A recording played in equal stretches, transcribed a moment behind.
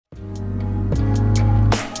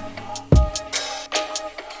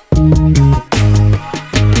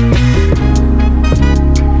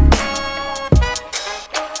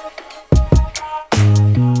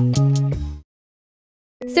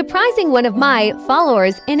surprising one of my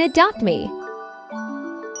followers and adopt me.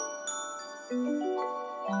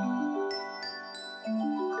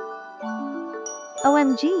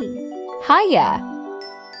 OMG. Hiya.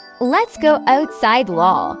 Let's go outside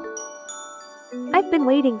lol. I've been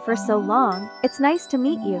waiting for so long. It's nice to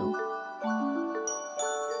meet you.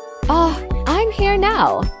 Oh, I'm here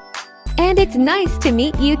now. And it's nice to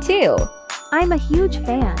meet you too. I'm a huge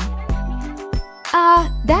fan.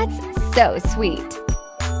 That's so sweet.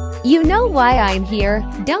 You know why I'm here,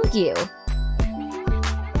 don't you?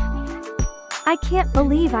 I can't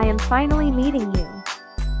believe I am finally meeting you.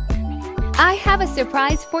 I have a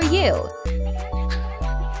surprise for you.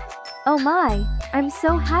 Oh my, I'm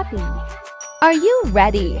so happy. Are you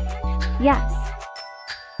ready? Yes.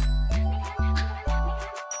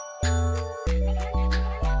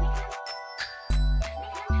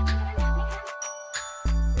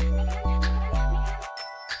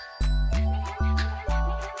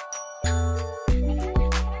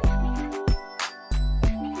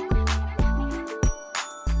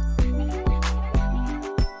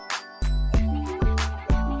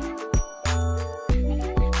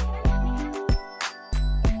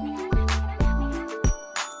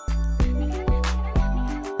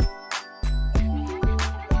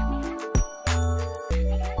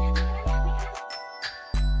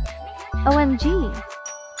 OMG.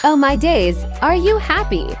 Oh my days, are you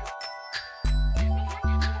happy?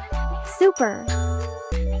 Super.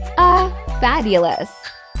 Fabulous.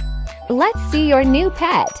 Let's see your new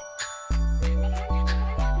pet.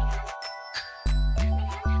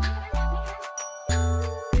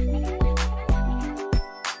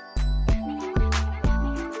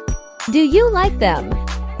 Do you like them?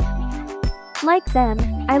 Like them,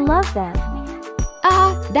 I love them.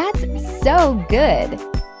 That's so good.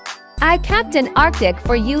 I Captain Arctic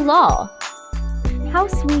for you lol. How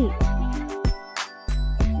sweet.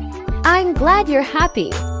 I'm glad you're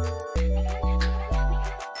happy.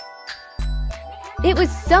 It was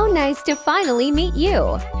so nice to finally meet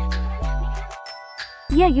you.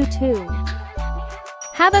 Yeah, you too.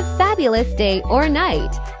 Have a fabulous day or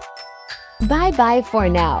night. Bye-bye for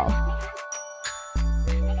now.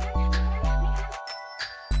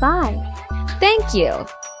 Bye. Thank you.